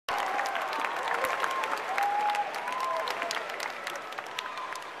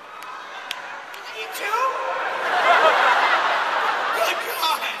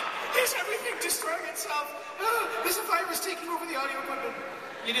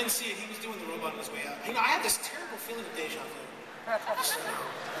didn't see it, he was doing the robot on his way out. You know, I had this terrible feeling of deja vu.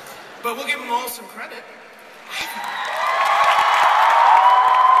 But we'll give them all some credit. And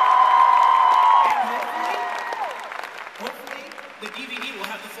hopefully, the DVD will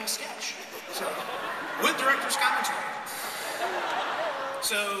have the full sketch. So, with director's commentary.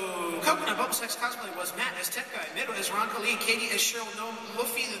 So, Coconut Bubble Sex Cosplay was Matt as Tech Guy, Mido as Ron Khalid, Katie as Cheryl Gnome,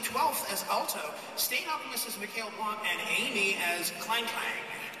 Luffy the 12th as Alto, Stain Alchemist as Mikhail Blanc, and Amy as Clang Clang.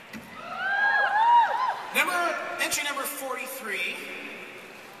 Entry number 43,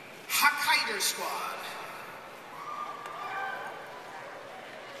 Hokkaido Squad.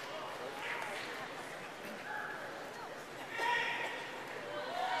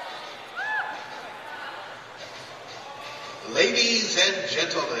 Ladies and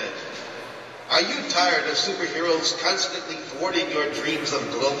gentlemen, are you tired of superheroes constantly thwarting your dreams of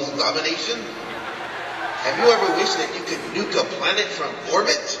global domination? Have you ever wished that you could nuke a planet from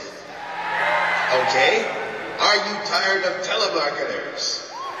orbit? Okay, are you tired of telemarketers?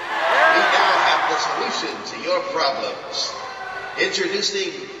 We now have the solution to your problems.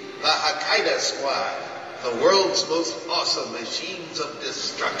 Introducing the Hokkaido Squad, the world's most awesome machines of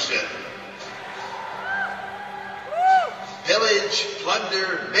destruction. Pillage,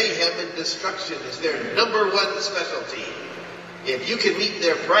 plunder, mayhem, and destruction is their #1 specialty. If you can meet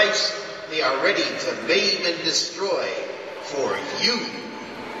their price, they are ready to maim and destroy for you.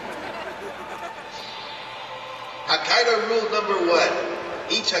 Hokkaido rule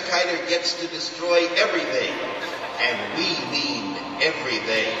 #1. Each Hokkaido gets to destroy everything. And we mean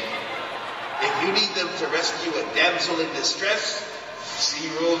everything. If you need them to rescue a damsel in distress, see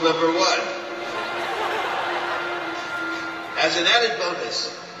rule #1. As an added bonus,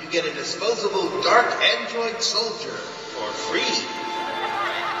 you get a disposable dark android soldier for free.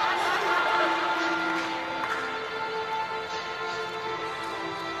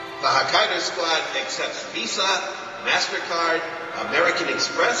 The Hokkaido Squad accepts Visa, MasterCard, American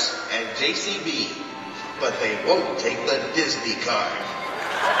Express, and JCB, but they won't take the Disney card.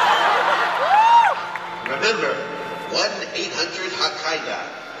 Remember,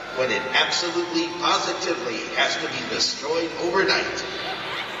 1-800-HOKKAIDO. When it absolutely, positively has to be destroyed overnight.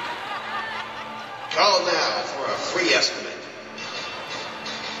 Call now for a free estimate.